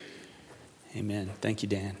Amen. Thank you,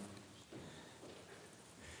 Dan.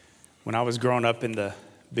 When I was growing up in the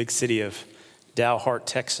big city of Dalhart,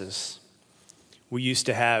 Texas, we used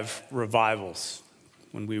to have revivals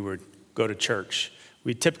when we would go to church.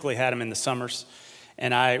 We typically had them in the summers.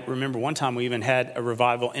 And I remember one time we even had a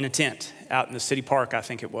revival in a tent out in the city park, I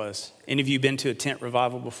think it was. Any of you been to a tent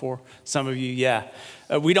revival before? Some of you, yeah.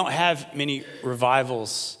 We don't have many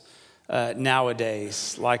revivals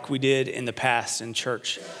nowadays like we did in the past in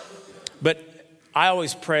church. But I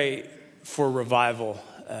always pray for revival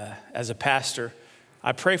as a pastor.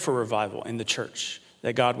 I pray for revival in the church,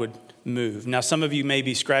 that God would move. Now, some of you may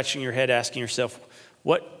be scratching your head asking yourself,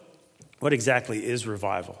 what exactly is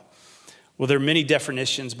revival? Well, there are many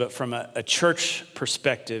definitions, but from a church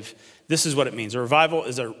perspective, this is what it means. A revival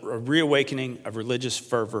is a reawakening of religious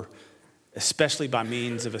fervor, especially by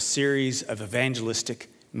means of a series of evangelistic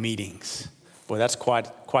meetings. Boy, that's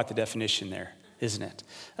quite the definition there, isn't it?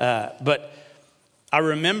 But I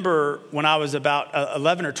remember when I was about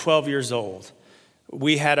 11 or 12 years old,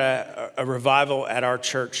 we had a revival at our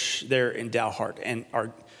church there in Dalhart, and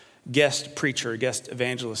our guest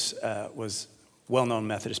evangelist was well-known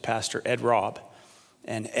Methodist pastor, Ed Robb.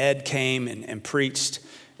 And Ed came and preached.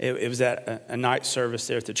 It was at a night service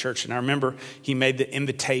there at the church. And I remember he made the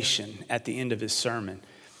invitation at the end of his sermon.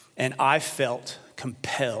 And I felt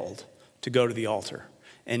compelled to go to the altar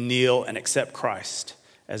and kneel and accept Christ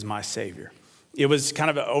as my Savior. It was kind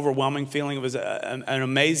of an overwhelming feeling. It was an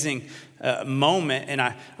amazing moment, and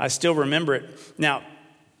I still remember it. Now,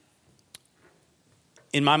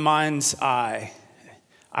 in my mind's eye,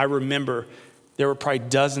 I remember there were probably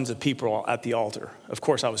dozens of people at the altar. Of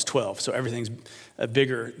course, I was 12, so everything's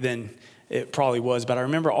bigger than it probably was. But I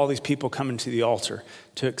remember all these people coming to the altar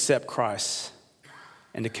to accept Christ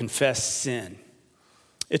and to confess sin.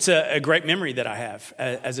 It's a great memory that I have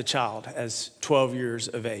as a child, as 12 years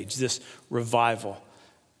of age, this revival.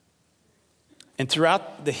 And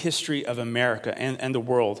throughout the history of America and the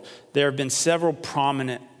world, there have been several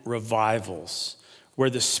prominent revivals where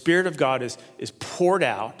the Spirit of God is poured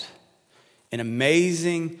out in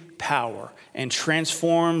amazing power and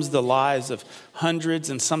transforms the lives of hundreds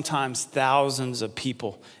and sometimes thousands of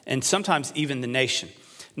people, and sometimes even the nation.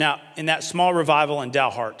 Now, in that small revival in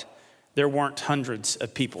Dalhart, there weren't hundreds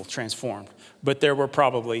of people transformed, but there were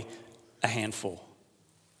probably a handful.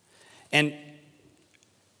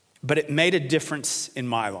 But it made a difference in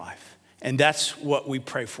my life. And that's what we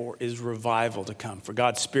pray for, is revival to come, for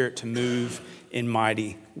God's Spirit to move in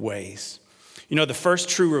mighty ways. You know, the first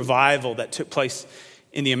true revival that took place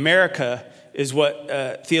in the America is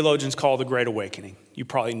what theologians call the Great Awakening. You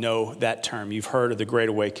probably know that term. You've heard of the Great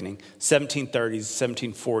Awakening. 1730s,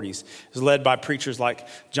 1740s. It was led by preachers like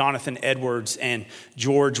Jonathan Edwards and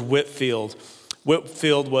George Whitefield.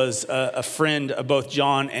 Whitefield was a friend of both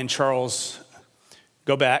John and Charles.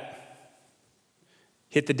 Go back.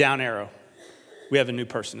 Hit the down arrow. We have a new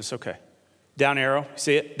person. It's okay. Down arrow.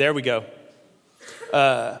 See it? There we go.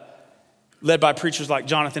 Led by preachers like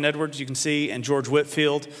Jonathan Edwards, you can see, and George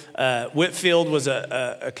Whitefield. Whitefield was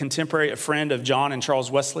a contemporary, a friend of John and Charles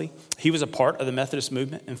Wesley. He was a part of the Methodist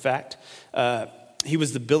movement, in fact. He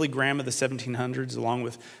was the Billy Graham of the 1700s, along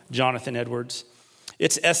with Jonathan Edwards.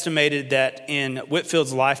 It's estimated that in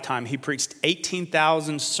Whitefield's lifetime, he preached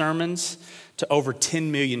 18,000 sermons to over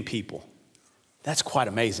 10 million people. That's quite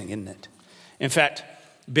amazing, isn't it? In fact,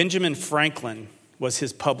 Benjamin Franklin was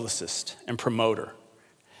his publicist and promoter.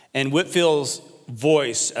 And Whitefield's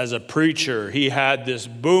voice as a preacher, he had this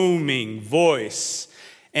booming voice.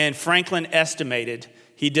 And Franklin estimated,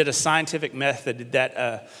 he did a scientific method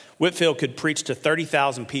that Whitefield could preach to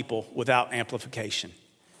 30,000 people without amplification.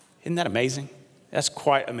 Isn't that amazing? That's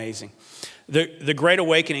quite amazing. The Great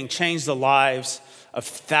Awakening changed the lives of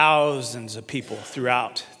thousands of people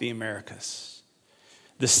throughout the Americas.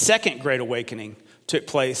 The Second Great Awakening took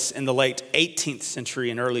place in the late 18th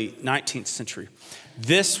century and early 19th century.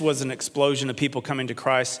 This was an explosion of people coming to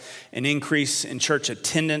Christ, an increase in church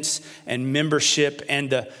attendance and membership, and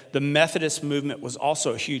the Methodist movement was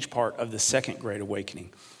also a huge part of the Second Great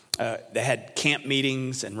Awakening. They had camp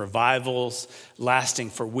meetings and revivals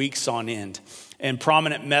lasting for weeks on end. And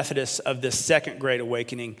prominent Methodists of this Second Great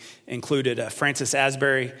Awakening included Francis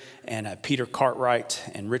Asbury and Peter Cartwright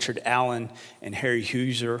and Richard Allen and Harry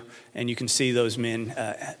Hoosier. And you can see those men,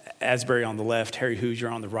 Asbury on the left, Harry Hoosier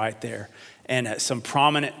on the right there. And some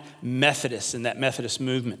prominent Methodists in that Methodist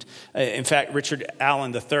movement. In fact, Richard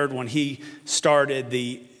Allen III, when he started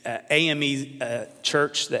the AME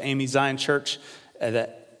Church, the AME Zion Church, the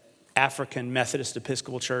African Methodist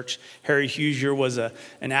Episcopal Church. Harry Hoosier was an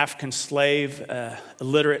African slave,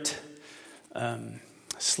 illiterate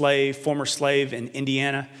slave, former slave in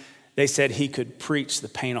Indiana. They said he could preach the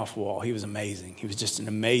paint off the wall. He was amazing. He was just an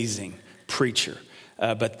amazing preacher.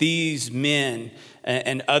 But these men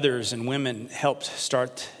and others and women helped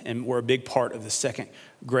start and were a big part of the Second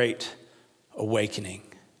Great Awakening.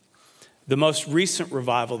 The most recent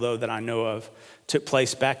revival, though, that I know of took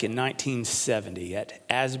place back in 1970 at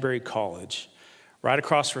Asbury College, right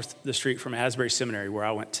across the street from Asbury Seminary, where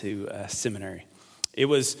I went to seminary. It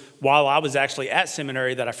was while I was actually at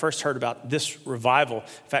seminary that I first heard about this revival.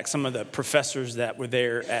 In fact, some of the professors that were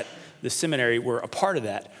there at the seminary were a part of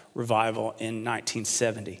that revival in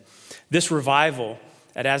 1970. This revival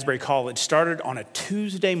at Asbury College started on a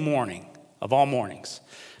Tuesday morning, of all mornings,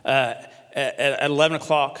 at 11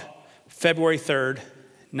 o'clock, February 3rd,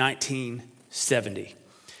 1970.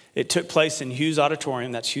 It took place in Hughes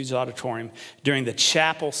Auditorium, that's Hughes Auditorium, during the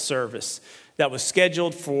chapel service that was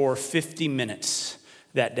scheduled for 50 minutes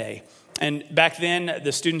that day. And back then,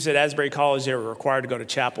 the students at Asbury College, they were required to go to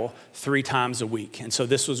chapel 3 times a week. And so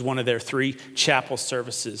this was one of their 3 chapel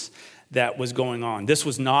services that was going on. This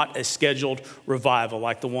was not a scheduled revival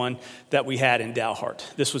like the one that we had in Dalhart.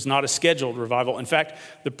 This was not a scheduled revival. In fact,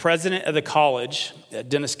 the president of the college,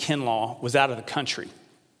 Dennis Kinlaw, was out of the country.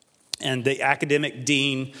 And the academic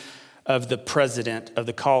dean of the president of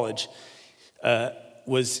the college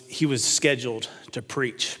was scheduled to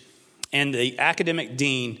preach. And the academic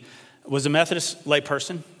dean was a Methodist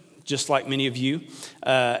layperson, just like many of you.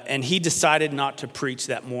 And he decided not to preach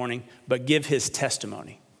that morning, but give his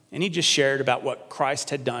testimony. And he just shared about what Christ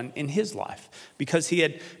had done in his life, because he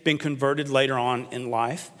had been converted later on in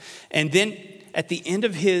life. And then at the end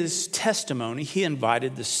of his testimony, he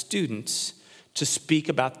invited the students to speak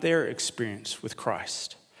about their experience with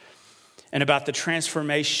Christ and about the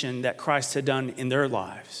transformation that Christ had done in their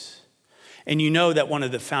lives. And you know that one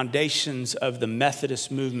of the foundations of the Methodist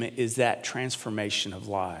movement is that transformation of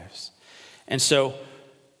lives. And so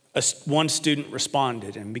one student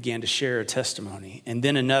responded and began to share a testimony, and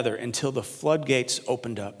then another, until the floodgates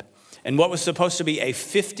opened up. And what was supposed to be a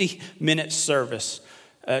 50-minute service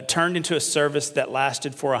turned into a service that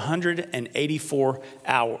lasted for 184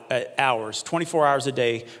 hours, 24 hours a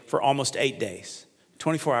day for almost 8 days,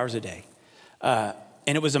 24 hours a day.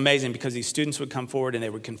 And it was amazing because these students would come forward and they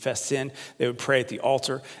would confess sin. They would pray at the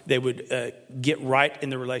altar. They would get right in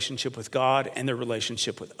their relationship with God and their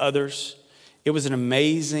relationship with others. It was an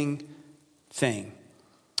amazing thing.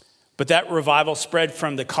 But that revival spread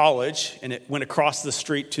from the college, and it went across the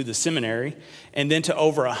street to the seminary, and then to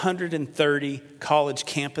over 130 college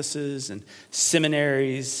campuses and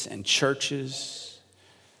seminaries and churches.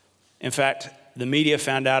 In fact, the media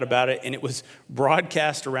found out about it, and it was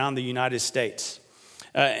broadcast around the United States.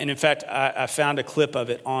 And in fact, I found a clip of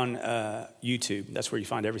it on YouTube. That's where you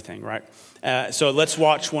find everything, right? So let's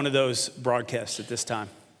watch one of those broadcasts at this time.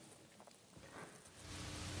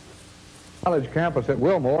 College campus at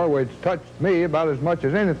Wilmore, which touched me about as much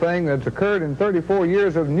as anything that's occurred in 34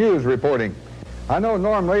 years of news reporting. I know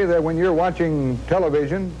normally that when you're watching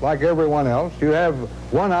television, like everyone else, you have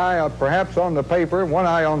one eye perhaps on the paper, one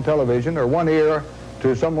eye on television, or one ear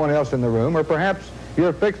to someone else in the room, or perhaps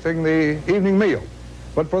you're fixing the evening meal.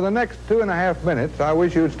 But for the next 2.5 minutes, I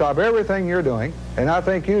wish you'd stop everything you're doing, and I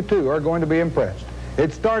think you too are going to be impressed.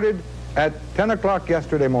 It started at 10 o'clock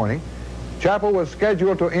yesterday morning. Chapel was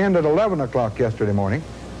scheduled to end at 11 o'clock yesterday morning.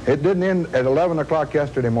 It didn't end at 11 o'clock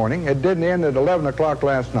yesterday morning. It didn't end at 11 o'clock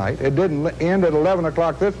last night. It didn't end at 11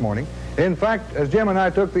 o'clock this morning. In fact, as Jim and I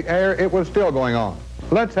took the air, it was still going on.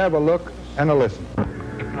 Let's have a look and a listen.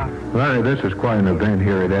 Larry, this is quite an event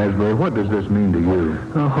here at Asbury. What does this mean to you?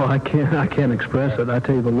 Oh, I can't express it. I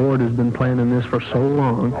tell you, the Lord has been planning this for so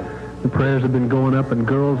long. The prayers have been going up in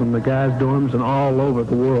girls and the guys' dorms and all over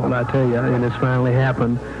the world, I tell you, and it's finally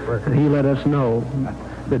happened. And he let us know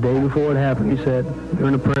the day before it happened. He said,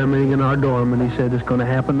 during a prayer meeting in our dorm, and he said, it's going to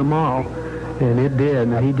happen tomorrow. And it did,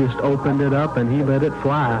 and he just opened it up and he let it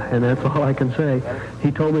fly, and that's all I can say.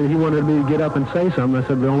 He told me that he wanted me to get up and say something. I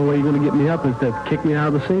said, the only way you're going to get me up is to kick me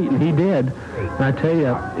out of the seat, and he did. And I tell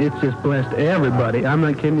you, it's just blessed everybody. I'm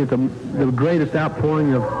not kidding you, the greatest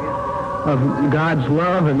outpouring of God's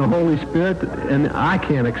love and the Holy Spirit, and I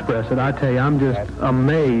can't express it. I tell you, I'm just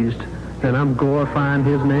amazed, and I'm glorifying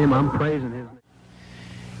his name. I'm praising his name.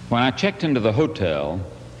 When I checked into the hotel,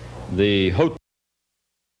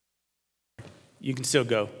 You can still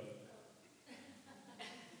go.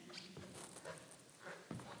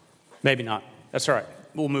 Maybe not. That's all right.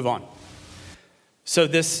 We'll move on. So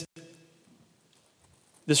this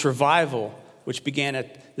revival, which began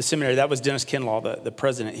at the seminary, that was Dennis Kinlaw, the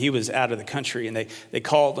president. He was out of the country, and they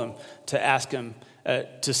called him to ask him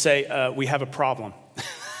to say, we have a problem.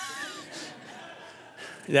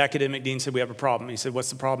 The academic dean said, we have a problem. He said, what's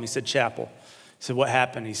the problem? He said, chapel. He said, what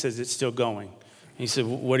happened? He says, it's still going. He said,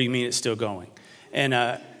 what do you mean it's still going? And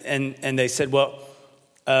they said, well,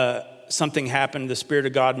 something happened. The Spirit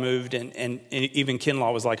of God moved. And even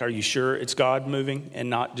Kinlaw was like, are you sure it's God moving and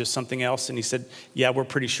not just something else? And he said, yeah, we're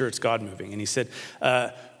pretty sure it's God moving. And he said,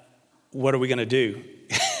 what are we going to do?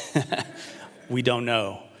 We don't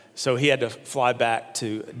know. So he had to fly back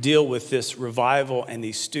to deal with this revival and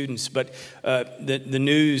these students. But the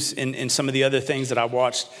news and some of the other things that I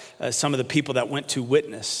watched, some of the people that went to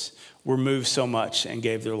witness were moved so much and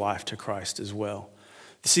gave their life to Christ as well.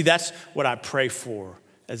 See, that's what I pray for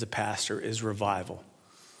as a pastor, is revival.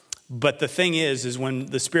 But the thing is when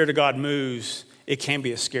the Spirit of God moves, it can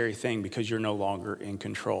be a scary thing because you're no longer in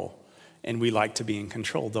control. And we like to be in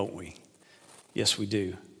control, don't we? Yes, we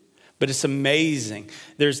do. But it's amazing.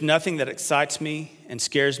 There's nothing that excites me and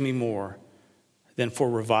scares me more than for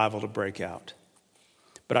revival to break out.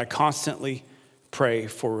 But I constantly pray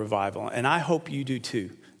for revival. And I hope you do too.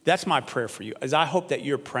 That's my prayer for you, is I hope that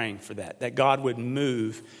you're praying for that God would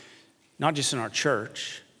move, not just in our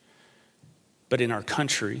church, but in our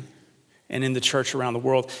country and in the church around the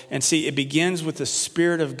world. And see, it begins with the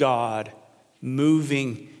Spirit of God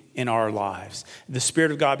moving in our lives, the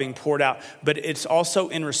Spirit of God being poured out, but it's also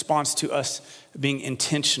in response to us being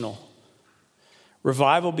intentional.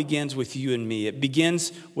 Revival begins with you and me. It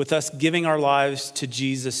begins with us giving our lives to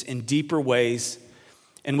Jesus in deeper ways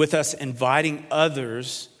and with us inviting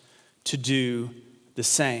others to do the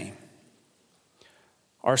same.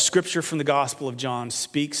 Our scripture from the Gospel of John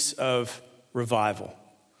speaks of revival.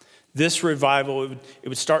 This revival, it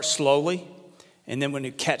would start slowly, and then when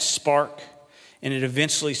it catch spark, and it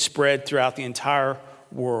eventually spread throughout the entire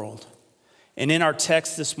world. And in our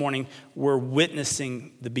text this morning, we're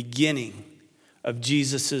witnessing the beginning of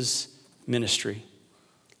Jesus' ministry.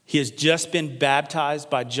 He has just been baptized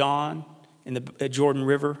by John in the Jordan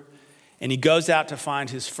River, and he goes out to find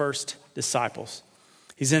his first disciples.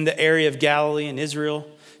 He's in the area of Galilee and Israel.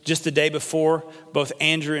 Just the day before, both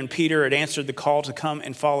Andrew and Peter had answered the call to come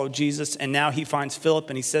and follow Jesus, and now he finds Philip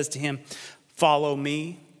and he says to him, "Follow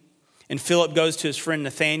me." And Philip goes to his friend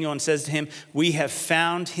Nathanael and says to him, "We have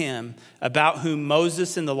found him about whom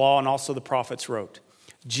Moses in the law and also the prophets wrote,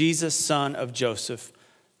 Jesus, son of Joseph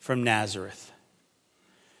from Nazareth."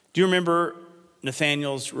 Do you remember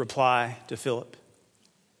Nathanael's reply to Philip?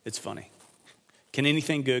 It's funny. Can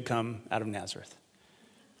anything good come out of Nazareth?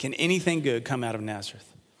 Can anything good come out of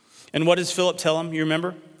Nazareth? And what does Philip tell him? You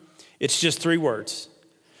remember? It's just 3 words.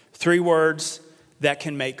 3 words that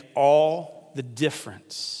can make all the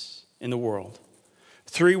difference in the world.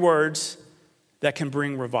 3 words that can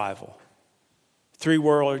bring revival. 3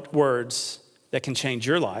 words that can change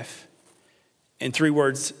your life. And 3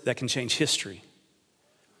 words that can change history.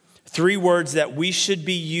 3 words that we should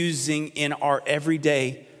be using in our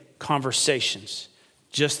everyday conversations.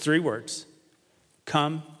 Just 3 words.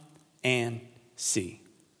 Come and see.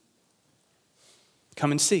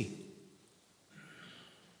 Come and see.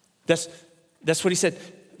 That's what he said.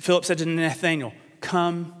 Philip said to Nathanael,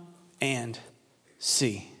 "Come and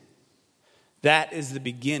see." That is the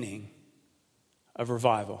beginning of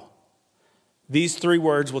revival. These 3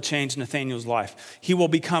 words will change Nathanael's life. He will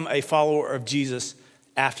become a follower of Jesus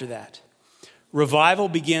after that. Revival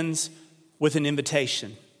begins with an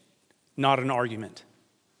invitation, not an argument.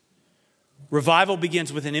 Revival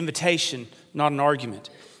begins with an invitation, not an argument.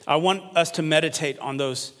 I want us to meditate on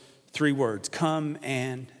those 3 words, come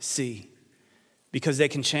and see, because they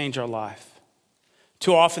can change our life.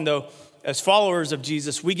 Too often, though, as followers of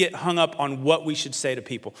Jesus, we get hung up on what we should say to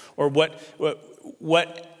people or what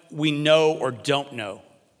we know or don't know.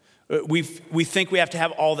 We think we have to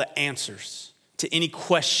have all the answers to any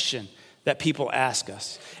question that people ask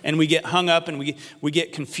us. And we get hung up and we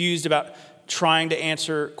get confused about trying to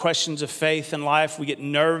answer questions of faith in life. We get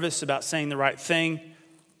nervous about saying the right thing,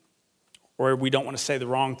 or we don't want to say the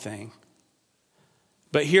wrong thing.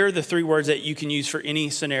 But here are the 3 words that you can use for any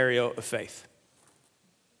scenario of faith.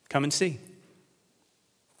 Come and see.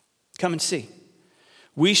 Come and see.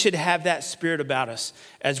 We should have that spirit about us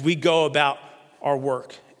as we go about our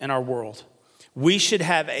work and our world. We should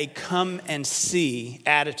have a come and see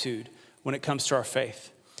attitude when it comes to our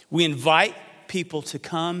faith. We invite people to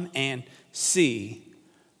come and see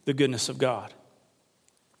the goodness of God.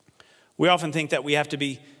 We often think that we have to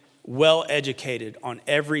be well educated on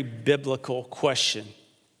every biblical question.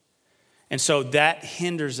 And so that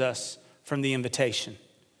hinders us from the invitation.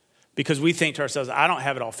 Because we think to ourselves, I don't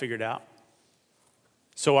have it all figured out,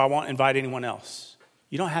 so I won't invite anyone else.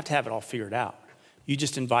 You don't have to have it all figured out. You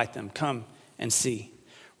just invite them. Come and see.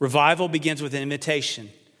 Revival begins with an invitation,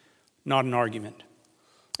 not an argument.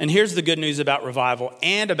 And here's the good news about revival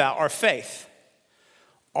and about our faith.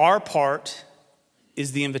 Our part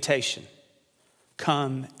is the invitation.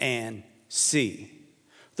 Come and see.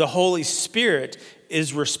 The Holy Spirit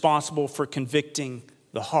is responsible for convicting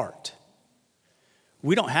the heart.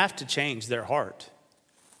 We don't have to change their heart.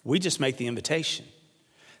 We just make the invitation.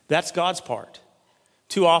 That's God's part.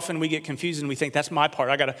 Too often we get confused and we think that's my part.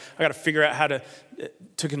 I gotta figure out how to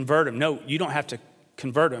convert them. No, you don't have to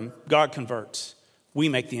convert them. God converts. We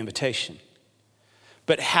make the invitation.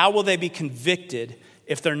 But how will they be convicted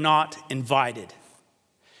if they're not invited?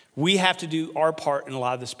 We have to do our part and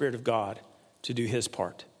allow the Spirit of God to do his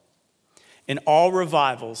part. In all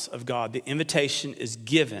revivals of God, the invitation is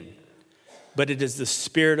given, but it is the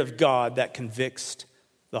Spirit of God that convicts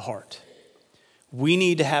the heart. We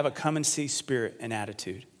need to have a come and see spirit and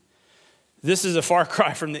attitude. This is a far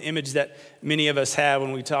cry from the image that many of us have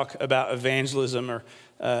when we talk about evangelism or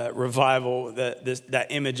revival, that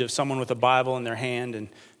image of someone with a Bible in their hand and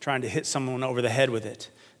trying to hit someone over the head with it.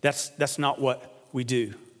 That's not what we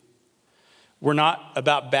do. We're not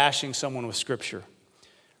about bashing someone with Scripture.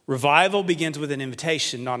 Revival begins with an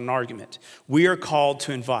invitation, not an argument. We are called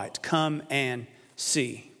to invite. Come and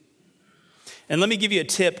see. And let me give you a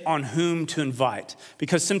tip on whom to invite,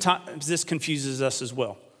 because sometimes this confuses us as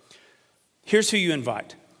well. Here's who you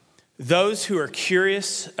invite. Those who are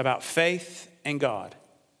curious about faith and God.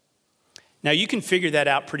 Now, you can figure that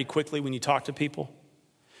out pretty quickly when you talk to people.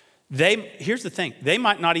 Here's the thing. They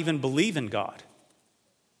might not even believe in God.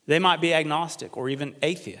 They might be agnostic or even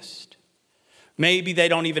atheist. Maybe they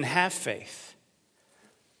don't even have faith.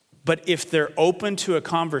 But if they're open to a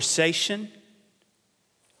conversation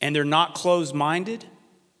and they're not closed-minded,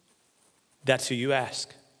 that's who you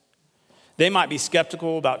ask. They might be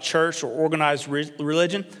skeptical about church or organized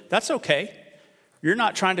religion. That's okay. You're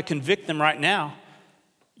not trying to convict them right now.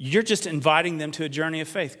 You're just inviting them to a journey of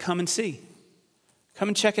faith. Come and see. Come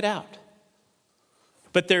and check it out.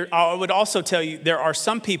 But I would also tell you, there are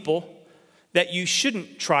some people that you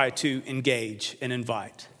shouldn't try to engage and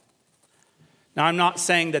invite. Now, I'm not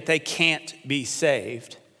saying that they can't be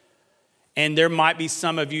saved. And there might be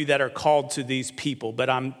some of you that are called to these people, but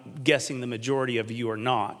I'm guessing the majority of you are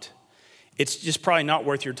not. It's just probably not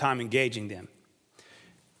worth your time engaging them.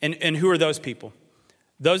 And who are those people?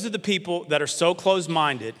 Those are the people that are so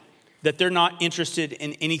closed-minded that they're not interested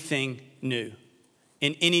in anything new,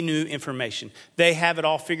 in any new information. They have it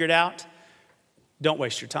all figured out. Don't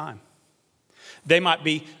waste your time. They might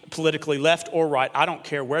be politically left or right. I don't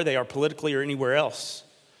care where they are politically or anywhere else.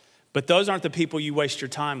 But those aren't the people you waste your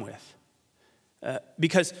time with.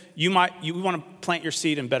 Because you want to plant your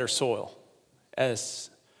seed in better soil,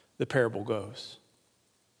 as the parable goes.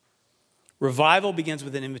 Revival begins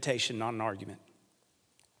with an invitation, not an argument.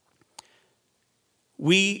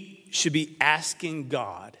 We should be asking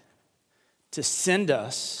God to send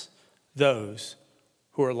us those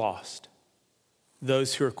who are lost,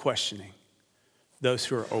 those who are questioning, those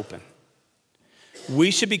who are open. We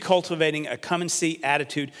should be cultivating a come and see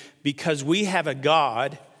attitude because we have a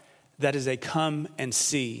God that is a come and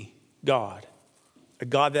see God, a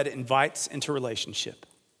God that invites into relationship.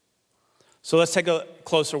 So let's take a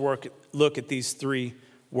closer look at these three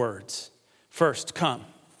words. First, come.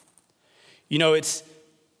 You know,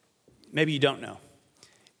 maybe you don't know.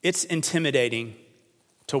 It's intimidating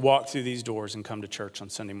to walk through these doors and come to church on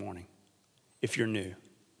Sunday morning if you're new.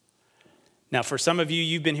 Now, for some of you,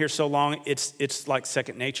 you've been here so long, it's like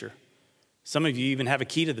second nature. Some of you even have a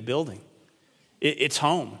key to the building. It's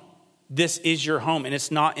home. This is your home, and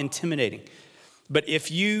it's not intimidating. But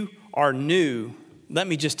if you are new, let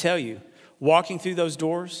me just tell you, walking through those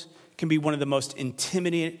doors can be one of the most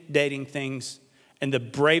intimidating things and the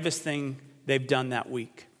bravest thing they've done that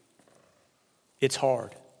week. It's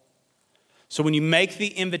hard. So when you make the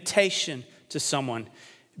invitation to someone,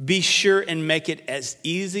 be sure and make it as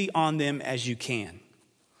easy on them as you can.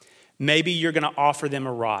 Maybe you're going to offer them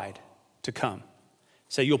a ride to come.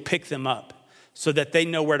 So you'll pick them up so that they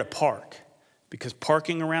know where to park, because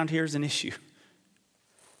parking around here is an issue,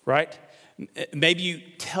 right? Maybe you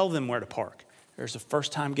tell them where to park. There's a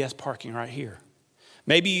first-time guest parking right here.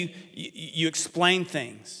 Maybe you explain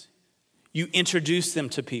things. You introduce them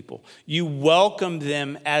to people. You welcome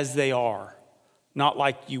them as they are, not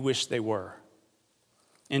like you wish they were.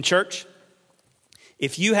 In church,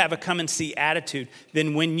 if you have a come and see attitude,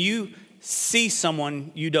 then when you see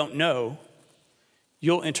someone you don't know,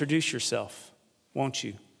 you'll introduce yourself, won't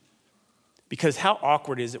you? Because how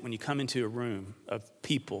awkward is it when you come into a room of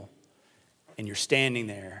people and you're standing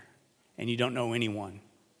there and you don't know anyone?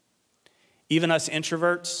 Even us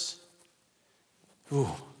introverts,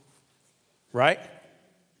 right?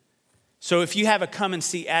 So if you have a come and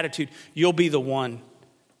see attitude, you'll be the one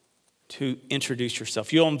to introduce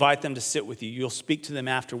yourself. You'll invite them to sit with you. You'll speak to them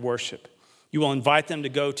after worship. You will invite them to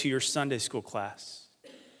go to your Sunday school class.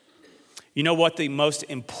 You know what the most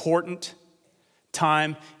important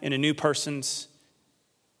time in a new person's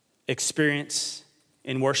experience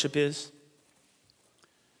in worship is?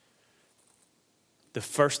 The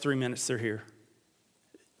first 3 minutes they're here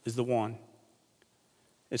is the one.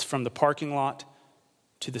 It's from the parking lot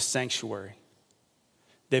to the sanctuary.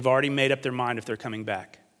 They've already made up their mind if they're coming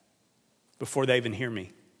back before they even hear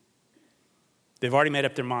me. They've already made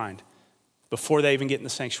up their mind before they even get in the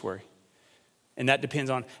sanctuary. And that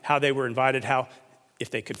depends on how they were invited,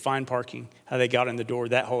 if they could find parking, how they got in the door,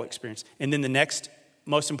 that whole experience. And then the next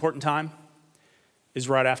most important time is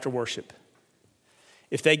right after worship.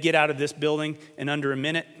 If they get out of this building in under a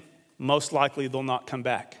minute, most likely they'll not come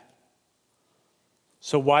back.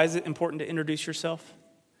 So why is it important to introduce yourself?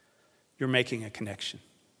 You're making a connection.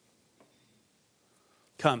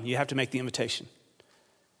 Come, you have to make the invitation.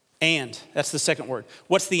 And, that's the second word.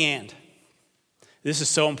 What's the and? This is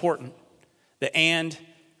so important. The and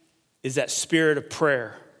is that spirit of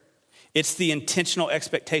prayer. It's the intentional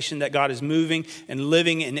expectation that God is moving and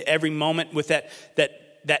living in every moment with that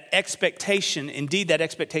expectation, indeed that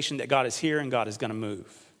expectation that God is here and God is going to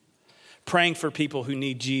move. Praying for people who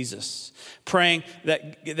need Jesus. Praying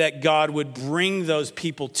that God would bring those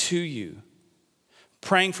people to you.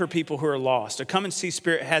 Praying for people who are lost. A come and see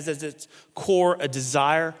spirit has as its core a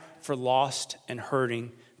desire for lost and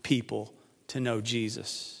hurting people to know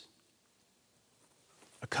Jesus.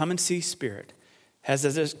 A come and see spirit has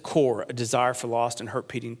as its core a desire for lost and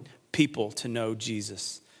hurting people to know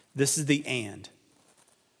Jesus. This is the and.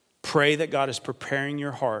 Pray that God is preparing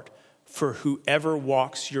your heart for whoever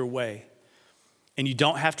walks your way. And you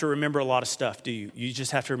don't have to remember a lot of stuff, do you? You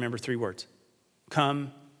just have to remember 3 words.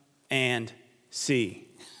 Come and see.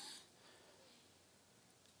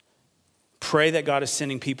 Pray that God is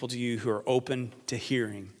sending people to you who are open to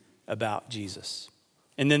hearing about Jesus.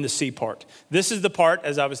 And then the see part. This is the part,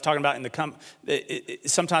 as I was talking about in the it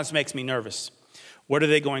sometimes makes me nervous. What are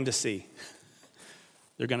they going to see?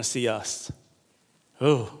 They're going to see us.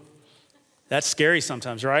 Oh, that's scary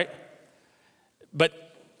sometimes, right? But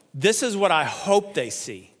this is what I hope they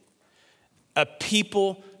see. A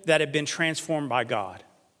people that have been transformed by God.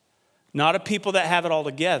 Not a people that have it all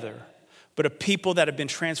together, but a people that have been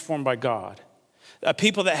transformed by God. A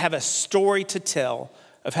people that have a story to tell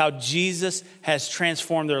of how Jesus has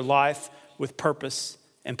transformed their life with purpose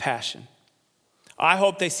and passion. I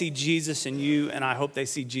hope they see Jesus in you, and I hope they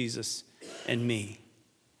see Jesus in me.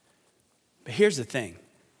 But here's the thing.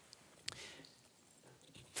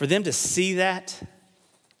 For them to see that,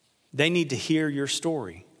 they need to hear your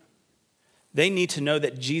story. They need to know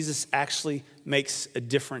that Jesus actually makes a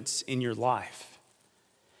difference in your life.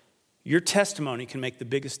 Your testimony can make the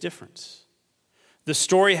biggest difference. The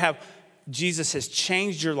story how Jesus has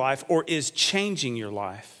changed your life or is changing your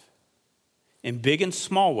life in big and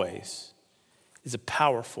small ways is a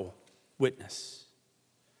powerful witness.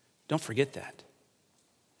 Don't forget that.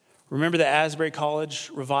 Remember the Asbury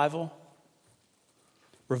College revival?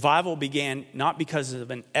 Revival began not because of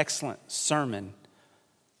an excellent sermon,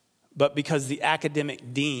 but because the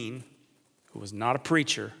academic dean, who was not a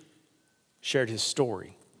preacher, shared his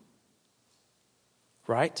story.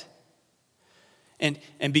 Right? And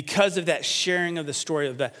because of that sharing of the story,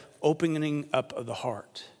 of that opening up of the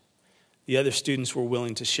heart, the other students were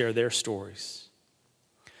willing to share their stories.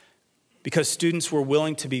 Because students were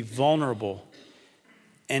willing to be vulnerable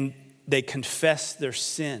and they confessed their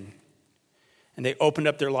sin. And they opened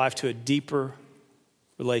up their life to a deeper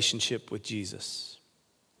relationship with Jesus.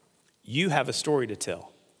 You have a story to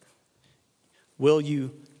tell. Will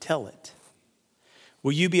you tell it?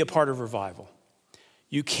 Will you be a part of revival?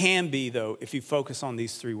 You can be, though, if you focus on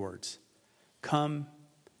these 3 words. Come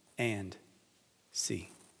and see.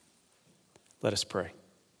 Let us pray.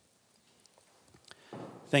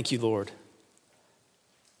 Thank you, Lord,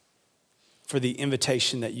 for the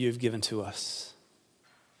invitation that you have given to us.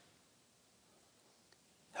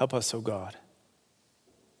 Help us, oh God,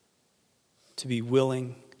 to be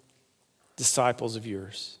willing disciples of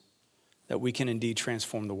yours, that we can indeed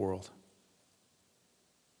transform the world.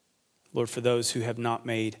 Lord, for those who have not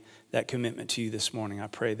made that commitment to you this morning, I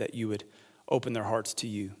pray that you would open their hearts to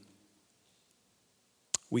you.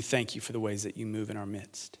 We thank you for the ways that you move in our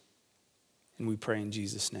midst. And we pray in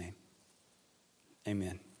Jesus' name.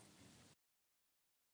 Amen.